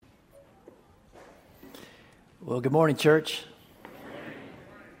Well, good morning, church.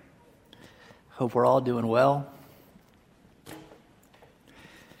 Hope we're all doing well.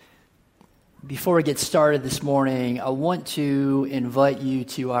 Before we get started this morning, I want to invite you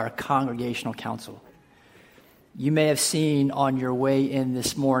to our congregational council. You may have seen on your way in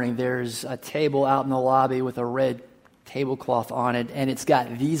this morning, there's a table out in the lobby with a red tablecloth on it, and it's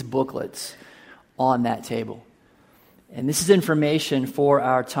got these booklets on that table. And this is information for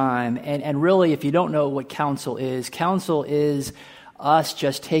our time. And really, if you don't know what council is us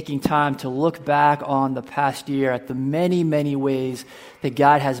just taking time to look back on the past year at the many, many ways that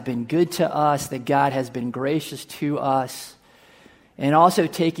God has been good to us, that God has been gracious to us, and also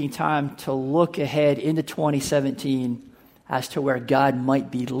taking time to look ahead into 2017 as to where God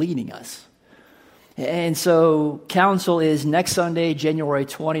might be leading us. And so council is next Sunday, January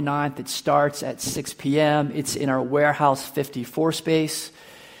 29th. It starts at 6 p.m. It's in our Warehouse 54 space.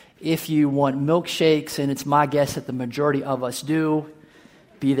 If you want milkshakes, and it's my guess that the majority of us do,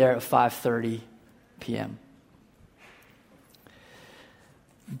 be there at 5:30 p.m.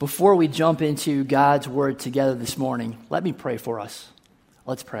 Before we jump into God's Word together this morning, let me pray for us.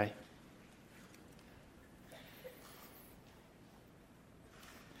 Let's pray.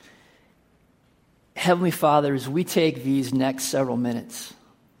 Heavenly Father, as we take these next several minutes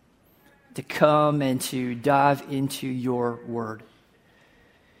to come and to dive into your word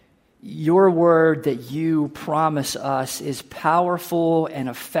that you promise us is powerful and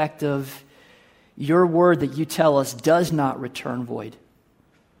effective, your word that you tell us does not return void.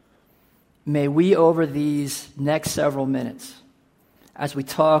 May we, over these next several minutes, as we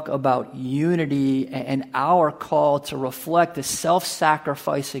talk about unity and our call to reflect the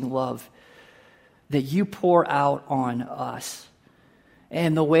self-sacrificing love that you pour out on us,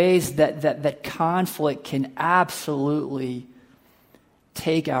 and the ways that conflict can absolutely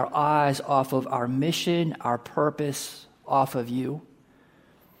take our eyes off of our mission, our purpose, off of you.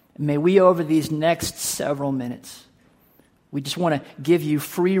 May we, over these next several minutes, we just want to give you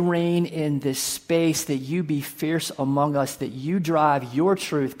free rein in this space, that you be fierce among us, that you drive your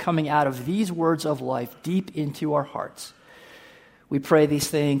truth coming out of these words of life deep into our hearts. We pray these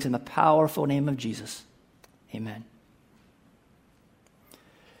things in the powerful name of Jesus. Amen.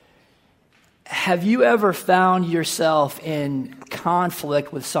 Have you ever found yourself in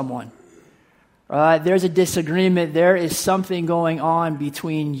conflict with someone? There's a disagreement. There is something going on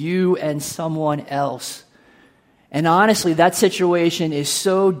between you and someone else. And honestly, that situation is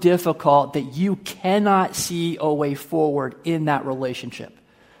so difficult that you cannot see a way forward in that relationship.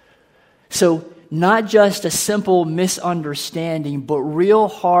 So, not just a simple misunderstanding, but real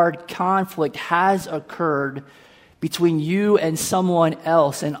hard conflict has occurred between you and someone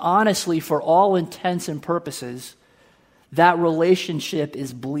else. And honestly, for all intents and purposes, that relationship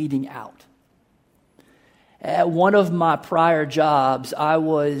is bleeding out. At one of my prior jobs, I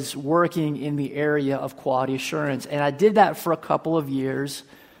was working in the area of quality assurance, and I did that for a couple of years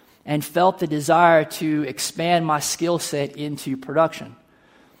and felt the desire to expand my skill set into production.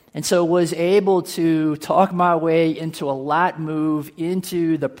 And so was able to talk my way into a lat move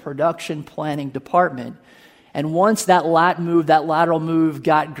into the production planning department. And once that lateral move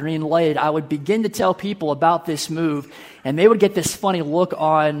got green lighted, I would begin to tell people about this move, and they would get this funny look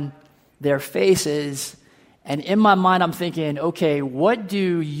on their faces. And in my mind, I'm thinking, okay, what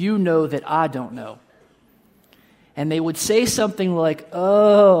do you know that I don't know? And they would say something like,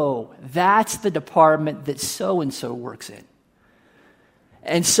 oh, that's the department that so-and-so works in.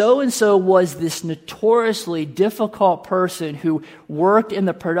 And so was this notoriously difficult person who worked in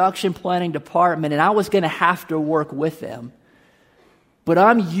the production planning department, and I was going to have to work with them. But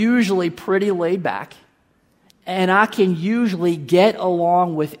I'm usually pretty laid back, and I can usually get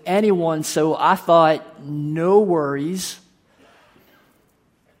along with anyone, so I thought, no worries.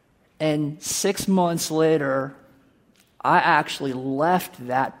 And 6 months later, I actually left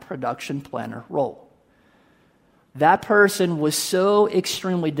that production planner role. That person was so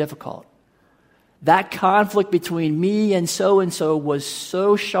extremely difficult. That conflict between me and so was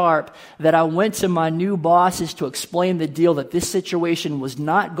so sharp that I went to my new bosses to explain the deal, that this situation was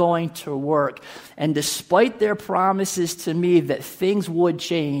not going to work. And despite their promises to me that things would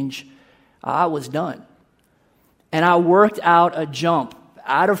change, I was done. And I worked out a jump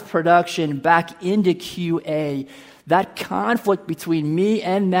out of production back into QA. That conflict between me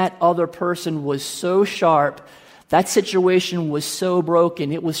and that other person was so sharp. That situation was so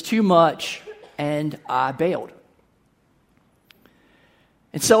broken, it was too much, and I bailed.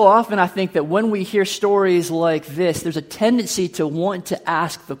 And so often I think that when we hear stories like this, there's a tendency to want to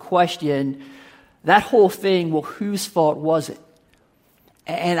ask the question, that whole thing, well, whose fault was it?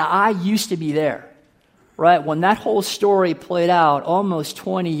 And I used to be there. right? When that whole story played out almost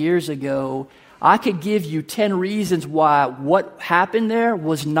 20 years ago, I could give you 10 reasons why what happened there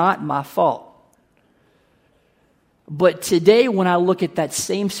was not my fault. But today, when I look at that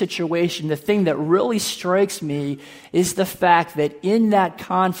same situation, the thing that really strikes me is the fact that in that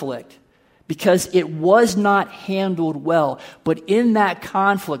conflict, because it was not handled well, but in that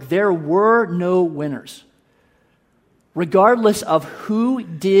conflict, there were no winners. Regardless of who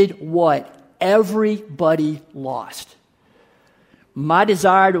did what, everybody lost. My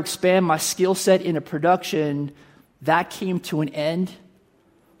desire to expand my skill set into production, that came to an end.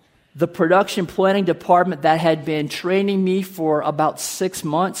 The production planning department that had been training me for about 6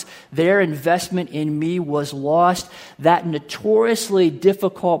 months, their investment in me was lost. That notoriously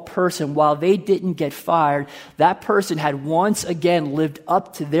difficult person, while they didn't get fired, that person had once again lived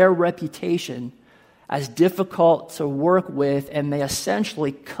up to their reputation as difficult to work with, and they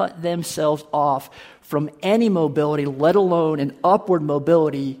essentially cut themselves off from any mobility, let alone an upward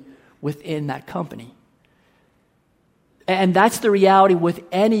mobility within that company. And that's the reality with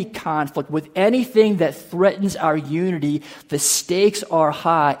any conflict, with anything that threatens our unity. The stakes are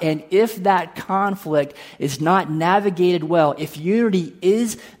high. And if that conflict is not navigated well, if unity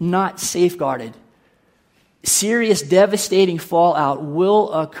is not safeguarded, serious, devastating fallout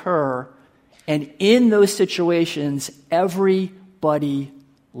will occur. And in those situations, everybody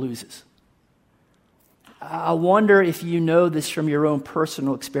loses. I wonder if you know this from your own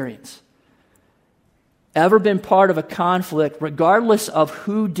personal experience. Ever been part of a conflict, regardless of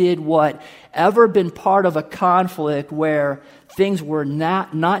who did what, ever been part of a conflict where things were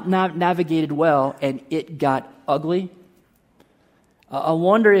not navigated well and it got ugly? I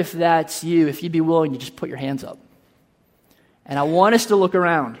wonder if that's you, if you'd be willing to just put your hands up. And I want us to look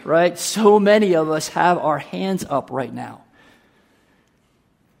around, right? So many of us have our hands up right now.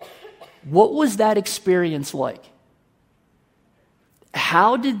 What was that experience like?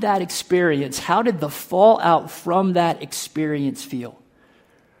 How did that experience, how did the fallout from that experience feel?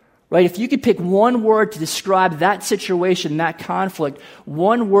 Right? If you could pick one word to describe that situation, that conflict,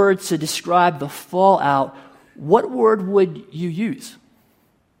 one word to describe the fallout, what word would you use?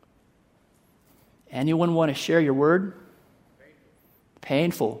 Anyone want to share your word?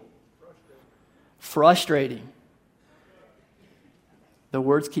 Painful. Frustrating. The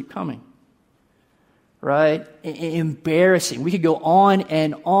words keep coming. Right? Embarrassing. We could go on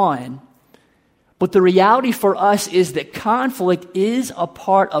and on. But the reality for us is that conflict is a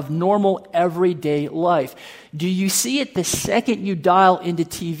part of normal everyday life. Do you see it the second you dial into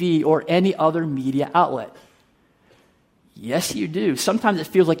TV or any other media outlet? Yes, you do. Sometimes it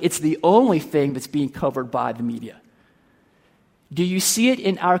feels like it's the only thing that's being covered by the media. Do you see it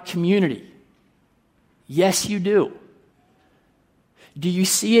in our community? Yes, you do. Do you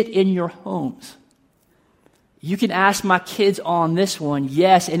see it in your homes? You can ask my kids on this one,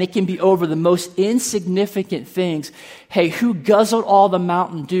 yes, and it can be over the most insignificant things. Hey, who guzzled all the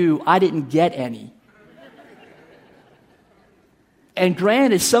Mountain Dew? I didn't get any. And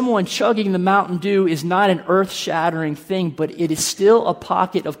granted, someone chugging the Mountain Dew is not an earth-shattering thing, but it is still a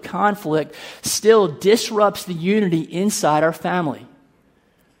pocket of conflict, still disrupts the unity inside our family.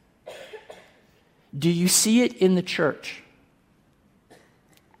 Do you see it in the church?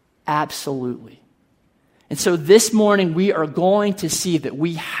 Absolutely. And so this morning we are going to see that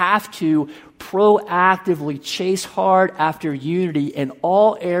we have to proactively chase hard after unity in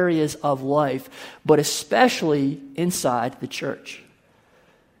all areas of life, but especially inside the church.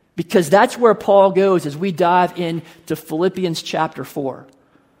 Because that's where Paul goes as we dive into Philippians chapter 4.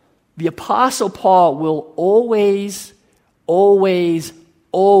 The Apostle Paul will always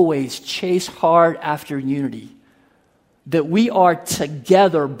chase hard after unity. That we are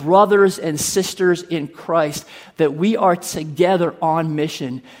together, brothers and sisters in Christ, that we are together on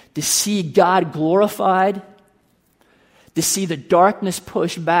mission to see God glorified, to see the darkness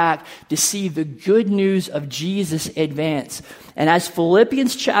pushed back, to see the good news of Jesus advance. And as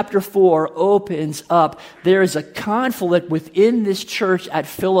Philippians chapter 4 opens up, there is a conflict within this church at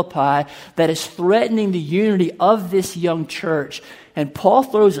Philippi that is threatening the unity of this young church. And Paul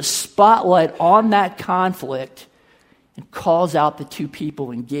throws a spotlight on that conflict and calls out the two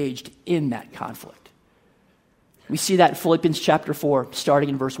people engaged in that conflict. We see that in Philippians chapter 4, starting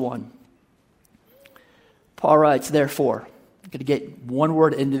in verse 1. Paul writes, therefore, I'm going to get one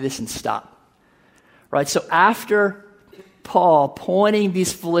word into this and stop. Right, so after Paul pointing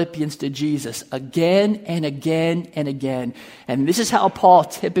these Philippians to Jesus again and again and again, and this is how Paul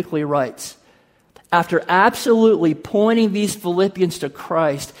typically writes. After absolutely pointing these Philippians to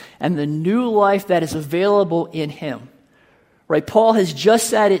Christ and the new life that is available in him, Right? Paul has just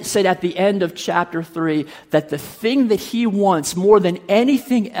said at the end of chapter 3 that the thing that he wants more than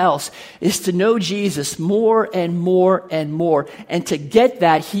anything else is to know Jesus more and more and more. And to get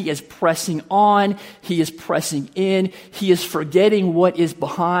that, he is pressing on, he is pressing in, he is forgetting what is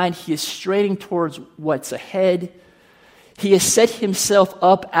behind, he is straining towards what's ahead. He has set himself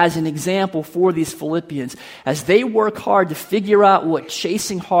up as an example for these Philippians. As they work hard to figure out what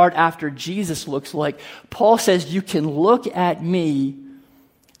chasing hard after Jesus looks like, Paul says, you can look at me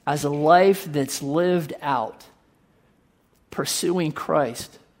as a life that's lived out, pursuing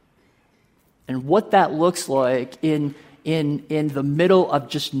Christ. And what that looks like in the middle of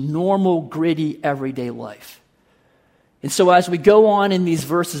just normal, gritty, everyday life. And so as we go on in these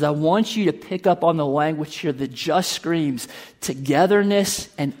verses, I want you to pick up on the language here that just screams togetherness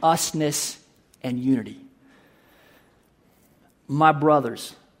and usness and unity. My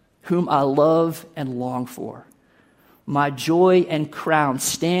brothers, whom I love and long for, my joy and crown,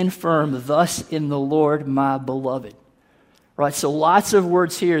 stand firm thus in the Lord, my beloved. Right, so lots of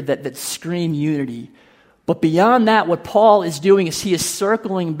words here that scream unity. But beyond that, what Paul is doing is he is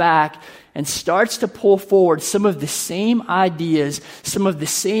circling back and starts to pull forward some of the same ideas, some of the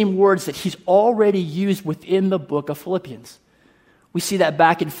same words that he's already used within the book of Philippians. We see that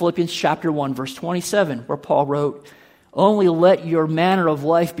back in Philippians chapter 1, verse 27, where Paul wrote, "Only let your manner of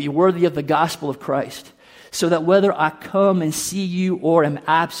life be worthy of the gospel of Christ, so that whether I come and see you or am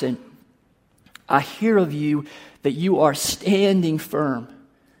absent, I hear of you that you are standing firm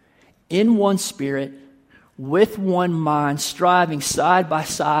in one spirit, with one mind, striving side by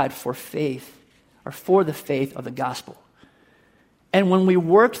side for faith, or for the faith of the gospel." And when we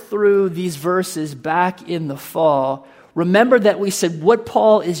worked through these verses back in the fall, remember that we said what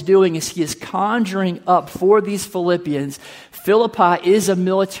Paul is doing is he is conjuring up for these Philippians. Philippi is a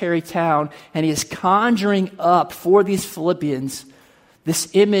military town, and he is conjuring up for these Philippians this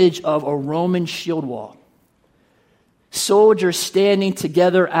image of a Roman shield wall. Soldiers standing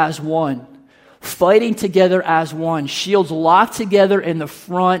together as one, fighting together as one, shields locked together in the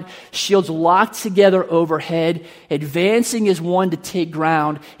front, shields locked together overhead, advancing as one to take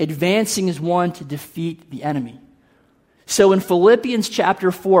ground, advancing as one to defeat the enemy. So in Philippians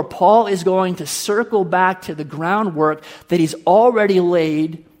chapter 4, Paul is going to circle back to the groundwork that he's already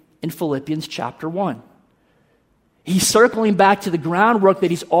laid in Philippians chapter 1. He's circling back to the groundwork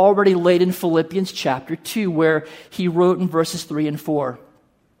that he's already laid in Philippians chapter 2, where he wrote in verses 3 and 4,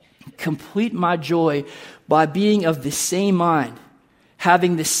 "Complete my joy by being of the same mind,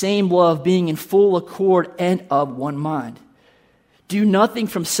 having the same love, being in full accord and of one mind. Do nothing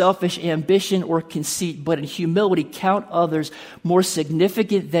from selfish ambition or conceit, but in humility count others more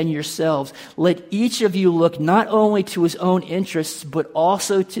significant than yourselves. Let each of you look not only to his own interests, but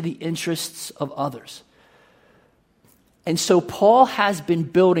also to the interests of others." And so Paul has been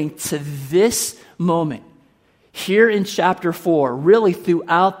building to this moment here in chapter 4, really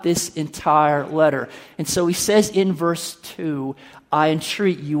throughout this entire letter. And so he says in verse 2, "I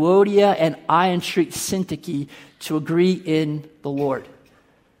entreat Euodia and I entreat Syntyche to agree in the Lord."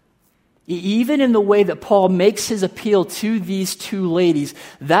 Even in the way that Paul makes his appeal to these two ladies,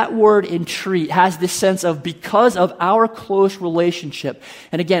 that word entreat has this sense of because of our close relationship.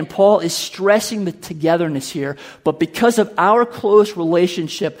 And again, Paul is stressing the togetherness here, but because of our close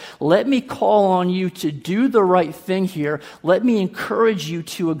relationship, let me call on you to do the right thing here. Let me encourage you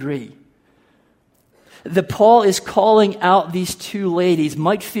to agree. That Paul is calling out these two ladies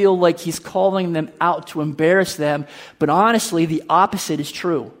might feel like he's calling them out to embarrass them, but honestly, the opposite is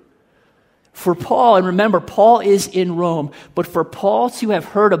true. For Paul, and remember, Paul is in Rome, but for Paul to have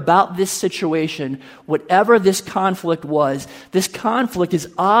heard about this situation, whatever this conflict was, this conflict is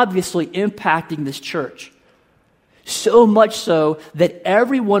obviously impacting this church. So much so that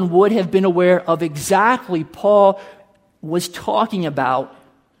everyone would have been aware of exactly Paul was talking about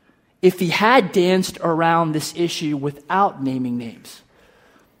if he had danced around this issue without naming names.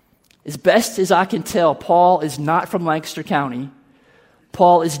 As best as I can tell, Paul is not from Lancaster County.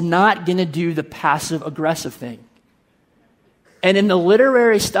 Paul is not going to do the passive-aggressive thing. And in the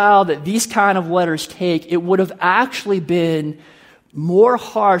literary style that these kind of letters take, it would have actually been more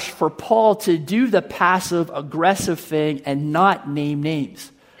harsh for Paul to do the passive-aggressive thing and not name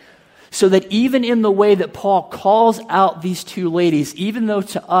names. So that even in the way that Paul calls out these two ladies, even though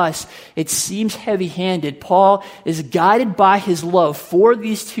to us it seems heavy-handed, Paul is guided by his love for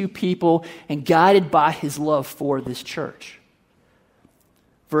these two people and guided by his love for this church.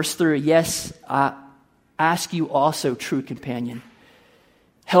 Verse 3, "Yes, I ask you also, true companion,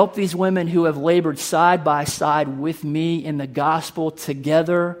 help these women who have labored side by side with me in the gospel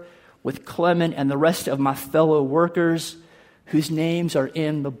together with Clement and the rest of my fellow workers whose names are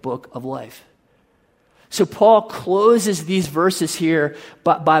in the book of life. So Paul closes these verses here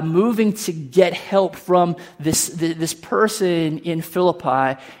by moving to get help from this person in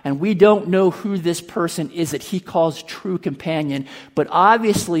Philippi, and we don't know who this person is that he calls true companion, but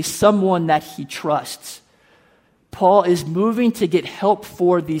obviously someone that he trusts. Paul is moving to get help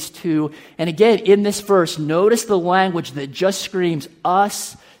for these two, and again, in this verse, notice the language that just screams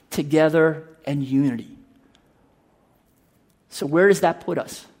us together and unity. So where does that put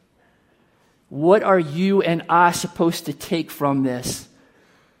us? What are you and I supposed to take from this?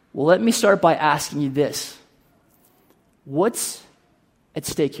 Well, let me start by asking you this. What's at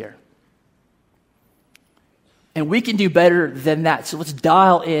stake here? And we can do better than that. So let's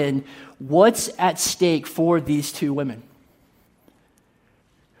dial in. What's at stake for these two women?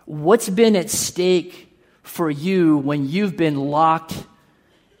 What's been at stake for you when you've been locked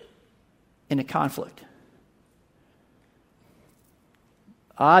in a conflict?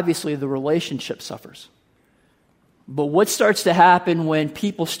 Obviously, the relationship suffers. But what starts to happen when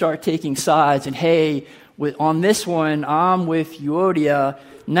people start taking sides and, hey, on this one, I'm with Euodia,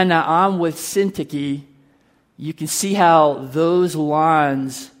 no, I'm with Syntyche. You can see how those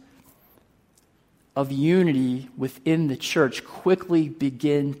lines of unity within the church quickly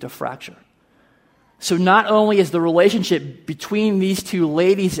begin to fracture. So not only is the relationship between these two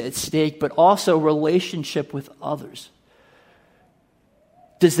ladies at stake, but also relationship with others.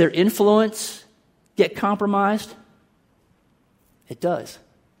 Does their influence get compromised? It does.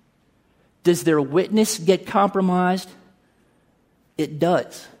 Does their witness get compromised? It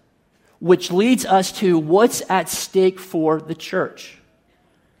does. Which leads us to what's at stake for the church.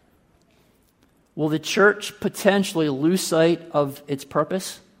 Will the church potentially lose sight of its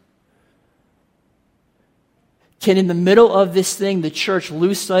purpose? Can, in the middle of this thing, the church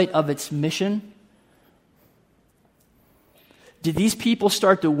lose sight of its mission? Did these people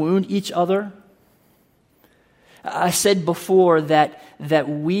start to wound each other? I said before that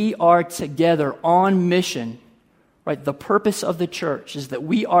we are together on mission, right? The purpose of the church is that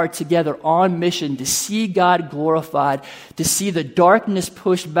we are together on mission to see God glorified, to see the darkness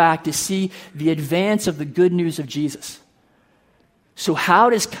pushed back, to see the advance of the good news of Jesus. So how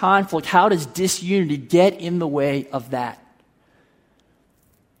does conflict, how does disunity get in the way of that?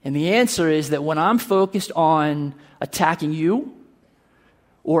 And the answer is that when I'm focused on attacking you,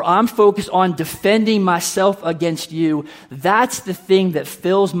 or I'm focused on defending myself against you, that's the thing that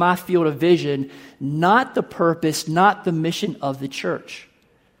fills my field of vision, not the purpose, not the mission of the church.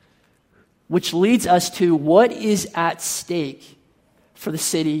 Which leads us to what is at stake for the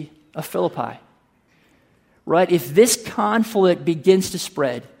city of Philippi. Right? If this conflict begins to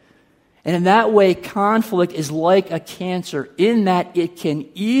spread, and in that way, conflict is like a cancer in that it can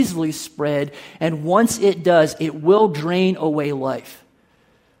easily spread, and once it does, it will drain away life.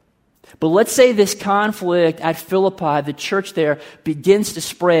 But let's say this conflict at Philippi, the church there, begins to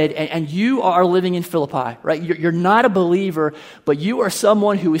spread, and you are living in Philippi, right? You're not a believer, but you are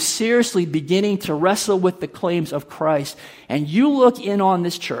someone who is seriously beginning to wrestle with the claims of Christ. And you look in on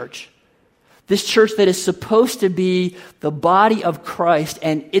this church that is supposed to be the body of Christ,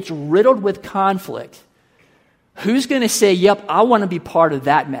 and it's riddled with conflict. Who's going to say, yep, I want to be part of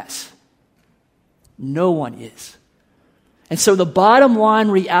that mess? No one is. And so the bottom line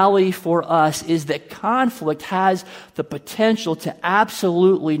reality for us is that conflict has the potential to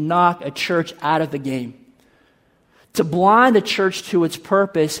absolutely knock a church out of the game, to blind a church to its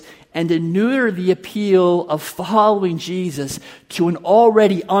purpose, and to neuter the appeal of following Jesus to an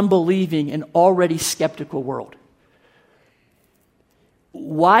already unbelieving and already skeptical world.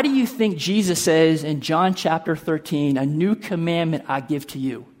 Why do you think Jesus says in John chapter 13, a new commandment I give to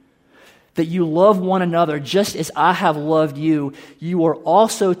you? That you love one another just as I have loved you, you are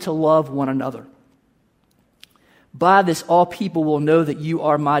also to love one another. By this, all people will know that you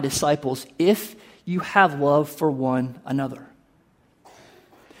are my disciples if you have love for one another.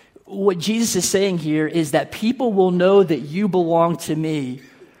 What Jesus is saying here is that people will know that you belong to me,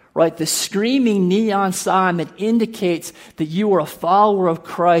 right? The screaming neon sign that indicates that you are a follower of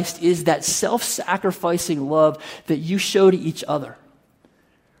Christ is that self-sacrificing love that you show to each other.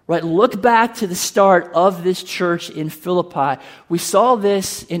 Right, look back to the start of this church in Philippi. We saw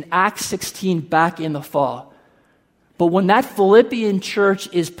this in Acts 16 back in the fall. But when that Philippian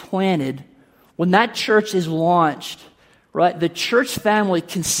church is planted, when that church is launched, right, the church family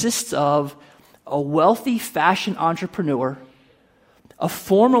consists of a wealthy fashion entrepreneur, a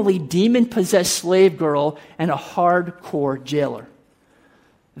formerly demon-possessed slave girl, and a hardcore jailer.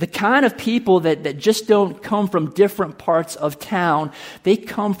 The kind of people that just don't come from different parts of town. They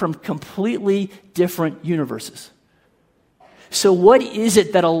come from completely different universes. So what is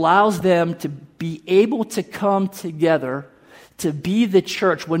it that allows them to be able to come together to be the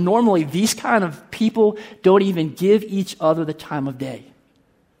church when normally these kind of people don't even give each other the time of day?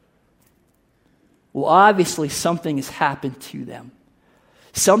 Well, obviously something has happened to them.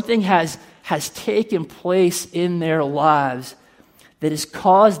 Something has taken place in their lives that has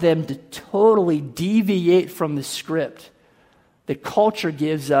caused them to totally deviate from the script that culture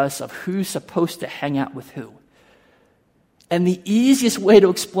gives us of who's supposed to hang out with who. And the easiest way to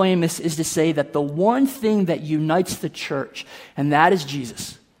explain this is to say that the one thing that unites the church, and that is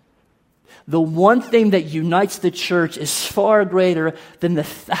Jesus. The one thing that unites the church is far greater than the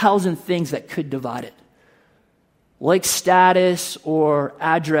 1,000 things that could divide it. Like status or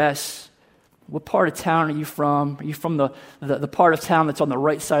address. What part of town are you from? Are you from the part of town that's on the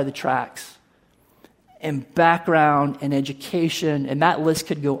right side of the tracks? And background and education, and that list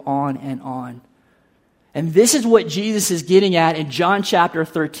could go on and on. And this is what Jesus is getting at in John chapter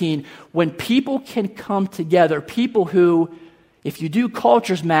 13. When people can come together, people who, if you do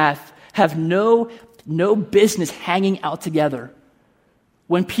culture's math, have no business hanging out together.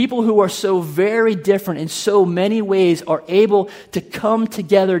 When people who are so very different in so many ways are able to come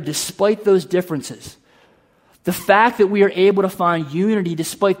together despite those differences. The fact that we are able to find unity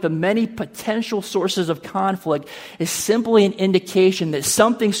despite the many potential sources of conflict is simply an indication that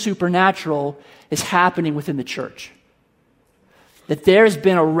something supernatural is happening within the church. That there has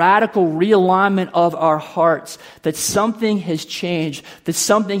been a radical realignment of our hearts, that something has changed, that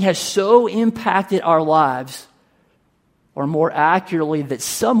something has so impacted our lives, or more accurately, that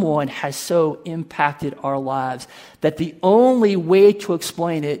someone has so impacted our lives, that the only way to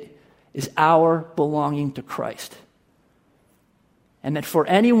explain it is our belonging to Christ. And that for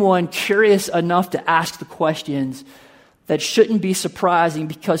anyone curious enough to ask the questions, that shouldn't be surprising,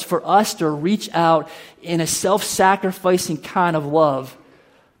 because for us to reach out in a self-sacrificing kind of love,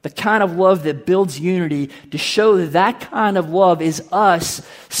 the kind of love that builds unity, to show that that kind of love is us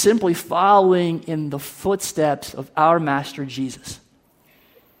simply following in the footsteps of our Master Jesus.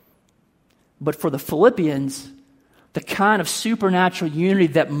 But for the Philippians, the kind of supernatural unity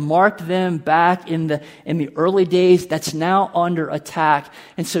that marked them back in the early days, that's now under attack.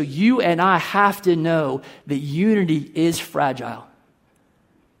 And so you and I have to know that unity is fragile.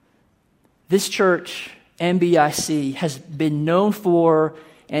 This church, NBIC, has been known for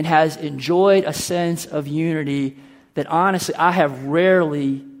and has enjoyed a sense of unity that honestly I have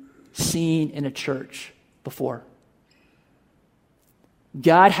rarely seen in a church before.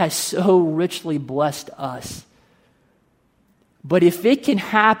 God has so richly blessed us. But if it can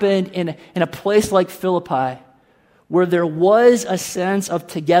happen in a place like Philippi, where there was a sense of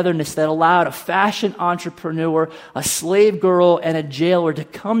togetherness that allowed a fashion entrepreneur, a slave girl, and a jailer to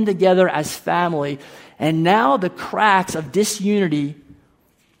come together as family, and now the cracks of disunity,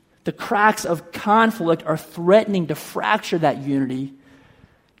 the cracks of conflict are threatening to fracture that unity,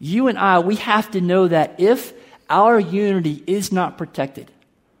 you and I, we have to know that if our unity is not protected,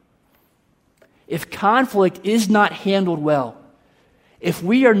 if conflict is not handled well, if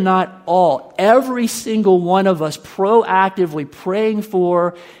we are not every single one of us proactively praying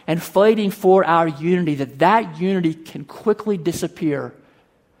for and fighting for our unity, that unity can quickly disappear,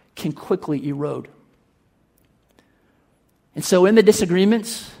 can quickly erode. And so in the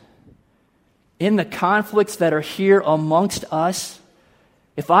disagreements, in the conflicts that are here amongst us,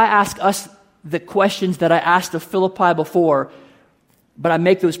 if I ask us the questions that I asked of Philippi before, but I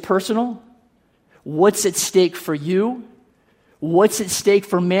make those personal, what's at stake for you? What's at stake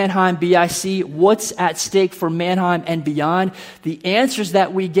for Mannheim BIC? What's at stake for Mannheim and beyond? The answers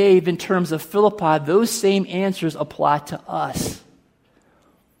that we gave in terms of Philippi, those same answers apply to us.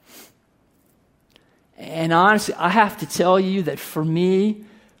 And honestly, I have to tell you that for me,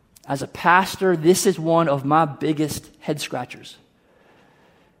 as a pastor, this is one of my biggest head scratchers.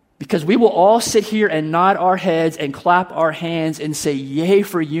 Because we will all sit here and nod our heads and clap our hands and say, yay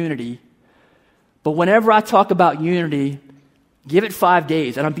for unity. But whenever I talk about unity, give it 5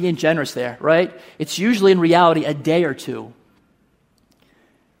 days, and I'm being generous there, right? It's usually in reality a day or two.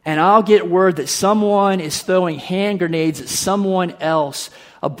 And I'll get word that someone is throwing hand grenades at someone else,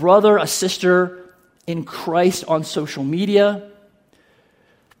 a brother, a sister in Christ on social media,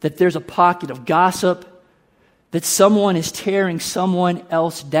 that there's a pocket of gossip, that someone is tearing someone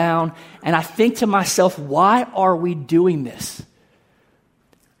else down. And I think to myself, why are we doing this?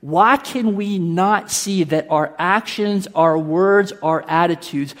 Why can we not see that our actions, our words, our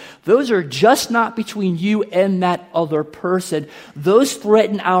attitudes, those are just not between you and that other person. Those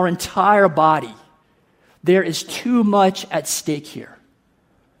threaten our entire body. There is too much at stake here.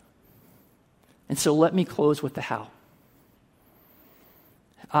 And so let me close with the how.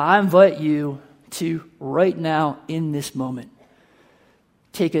 I invite you to, right now, in this moment,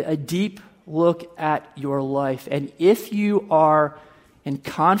 take a deep look at your life. And if you are in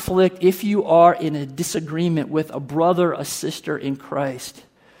conflict, if you are in a disagreement with a brother, a sister in Christ,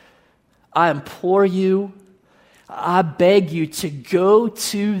 I implore you, I beg you to go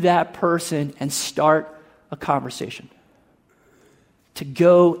to that person and start a conversation. To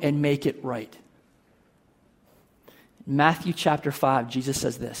go and make it right. In Matthew chapter 5, Jesus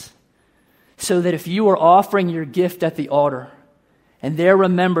says this, so that if you are offering your gift at the altar, and there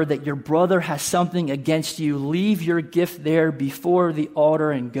remember that your brother has something against you, leave your gift there before the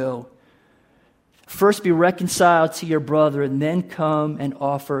altar and go. First be reconciled to your brother, and then come and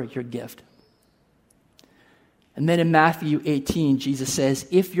offer your gift. And then in Matthew 18, Jesus says,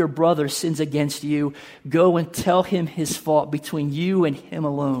 if your brother sins against you, go and tell him his fault between you and him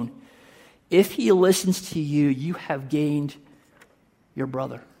alone. If he listens to you, you have gained your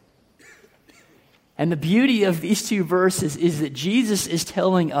brother. And the beauty of these two verses is that Jesus is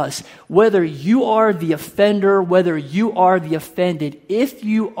telling us, whether you are the offender, whether you are the offended, if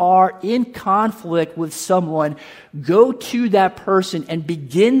you are in conflict with someone, go to that person and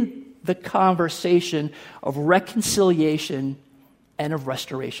begin the conversation of reconciliation and of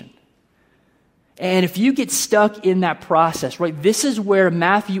restoration. And if you get stuck in that process, right, this is where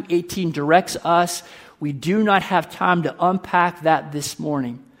Matthew 18 directs us. We do not have time to unpack that this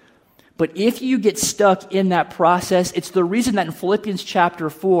morning. But if you get stuck in that process, it's the reason that in Philippians chapter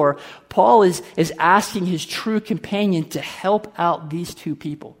 4, Paul is asking his true companion to help out these two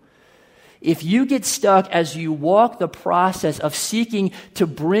people. If you get stuck as you walk the process of seeking to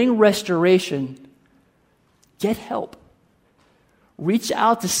bring restoration, get help. Reach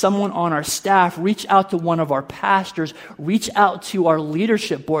out to someone on our staff. Reach out to one of our pastors. Reach out to our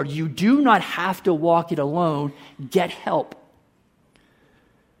leadership board. You do not have to walk it alone. Get help.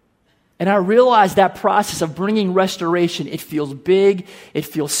 And I realize that process of bringing restoration, it feels big, it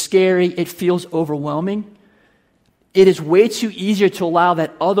feels scary, it feels overwhelming. It is way too easier to allow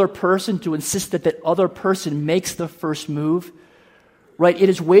that other person, to insist that other person makes the first move, right? It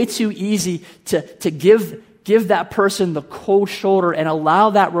is way too easy to give that person the cold shoulder and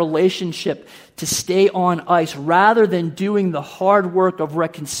allow that relationship to stay on ice rather than doing the hard work of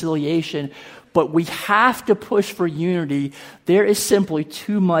reconciliation. But we have to push for unity. There is simply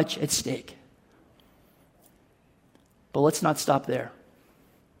too much at stake. But let's not stop there.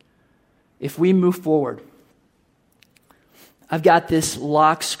 If we move forward, I've got this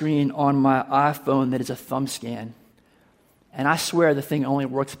lock screen on my iPhone that is a thumb scan. And I swear the thing only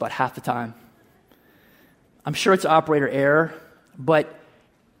works about half the time. I'm sure it's operator error, but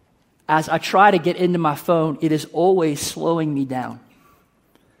as I try to get into my phone, it is always slowing me down.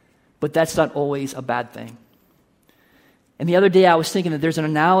 But that's not always a bad thing. And the other day I was thinking that there's an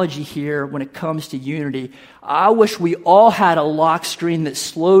analogy here when it comes to unity. I wish we all had a lock screen that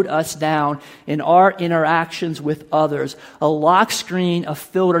slowed us down in our interactions with others. A lock screen, a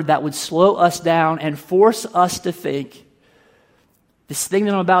filter that would slow us down and force us to think, this thing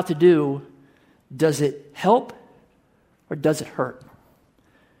that I'm about to do, does it help or does it hurt?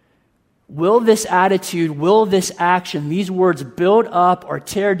 Will this attitude, will this action, these words build up or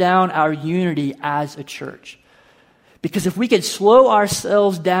tear down our unity as a church? Because if we could slow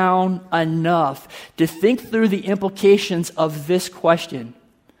ourselves down enough to think through the implications of this question,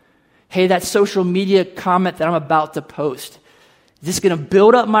 hey, that social media comment that I'm about to post, is this going to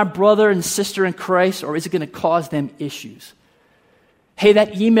build up my brother and sister in Christ, or is it going to cause them issues? Hey,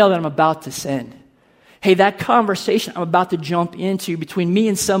 that email that I'm about to send, hey, that conversation I'm about to jump into between me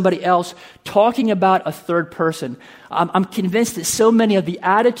and somebody else talking about a third person. I'm convinced that so many of the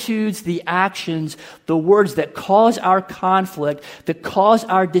attitudes, the actions, the words that cause our conflict, that cause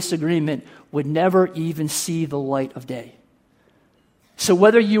our disagreement would never even see the light of day. So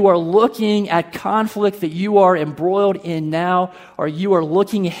whether you are looking at conflict that you are embroiled in now, or you are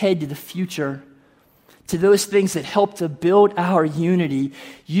looking ahead to the future, to those things that help to build our unity,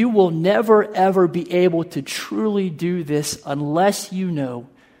 you will never, ever be able to truly do this unless you know,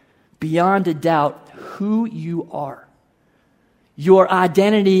 beyond a doubt, who you are. Your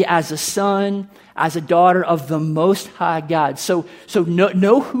identity as a son, as a daughter of the Most High God. So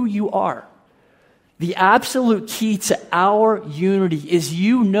know who you are. The absolute key to our unity is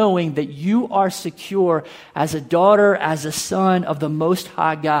you knowing that you are secure as a daughter, as a son of the Most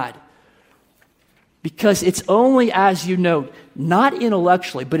High God. Because it's only as you know, not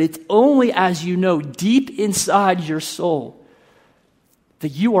intellectually, but it's only as you know deep inside your soul that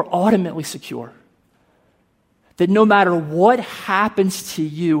you are ultimately secure. That no matter what happens to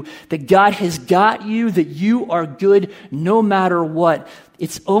you, that God has got you, that you are good no matter what.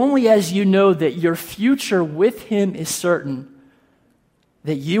 It's only as you know that your future with him is certain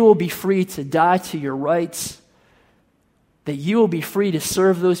that you will be free to die to your rights, that you will be free to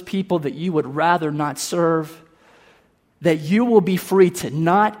serve those people that you would rather not serve, that you will be free to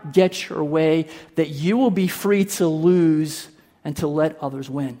not get your way, that you will be free to lose and to let others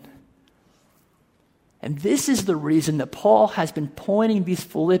win. And this is the reason that Paul has been pointing these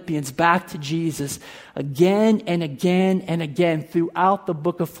Philippians back to Jesus again and again and again throughout the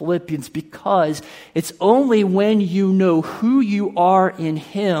book of Philippians, because it's only when you know who you are in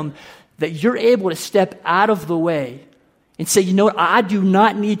him that you're able to step out of the way and say, you know what, I do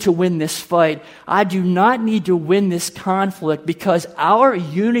not need to win this fight. I do not need to win this conflict, because our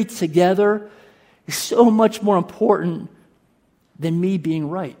unity together is so much more important than me being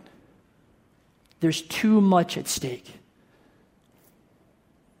right. There's too much at stake.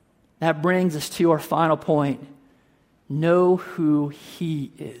 That brings us to our final point. Know who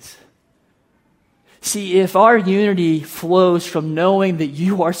he is. See, if our unity flows from knowing that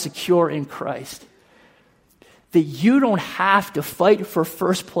you are secure in Christ, that you don't have to fight for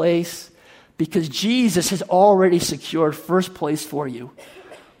first place because Jesus has already secured first place for you.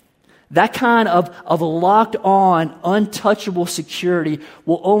 That kind of locked on, untouchable security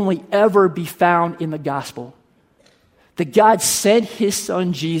will only ever be found in the gospel. That God sent his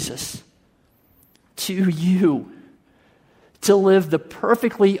son Jesus to you to live the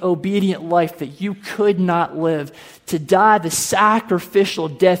perfectly obedient life that you could not live, to die the sacrificial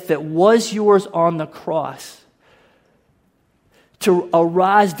death that was yours on the cross, to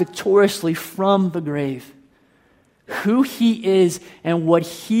arise victoriously from the grave. Who he is and what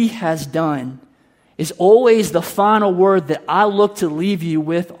he has done is always the final word that I look to leave you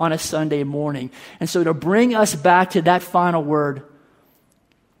with on a Sunday morning. And so to bring us back to that final word,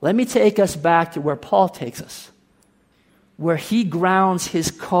 let me take us back to where Paul takes us, where he grounds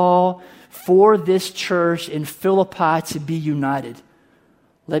his call for this church in Philippi to be united.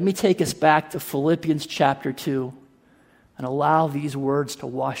 Let me take us back to Philippians chapter 2 and allow these words to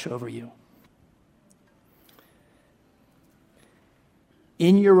wash over you.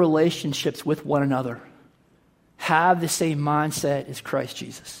 In your relationships with one another, have the same mindset as Christ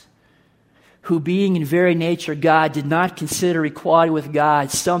Jesus, who being in very nature God did not consider equality with God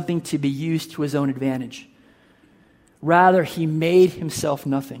something to be used to his own advantage. Rather, he made himself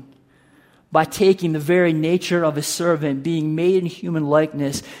nothing by taking the very nature of a servant, being made in human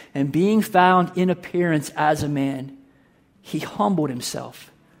likeness, and being found in appearance as a man. He humbled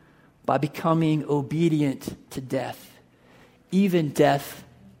himself by becoming obedient to death, even death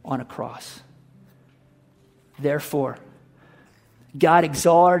on a cross. Therefore, God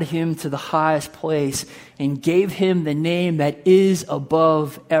exalted him to the highest place and gave him the name that is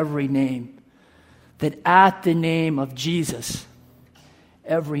above every name, that at the name of Jesus,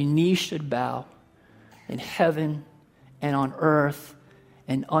 every knee should bow in heaven and on earth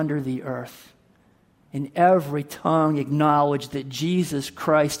and under the earth, and every tongue acknowledge that Jesus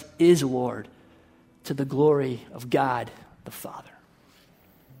Christ is Lord, to the glory of God the Father.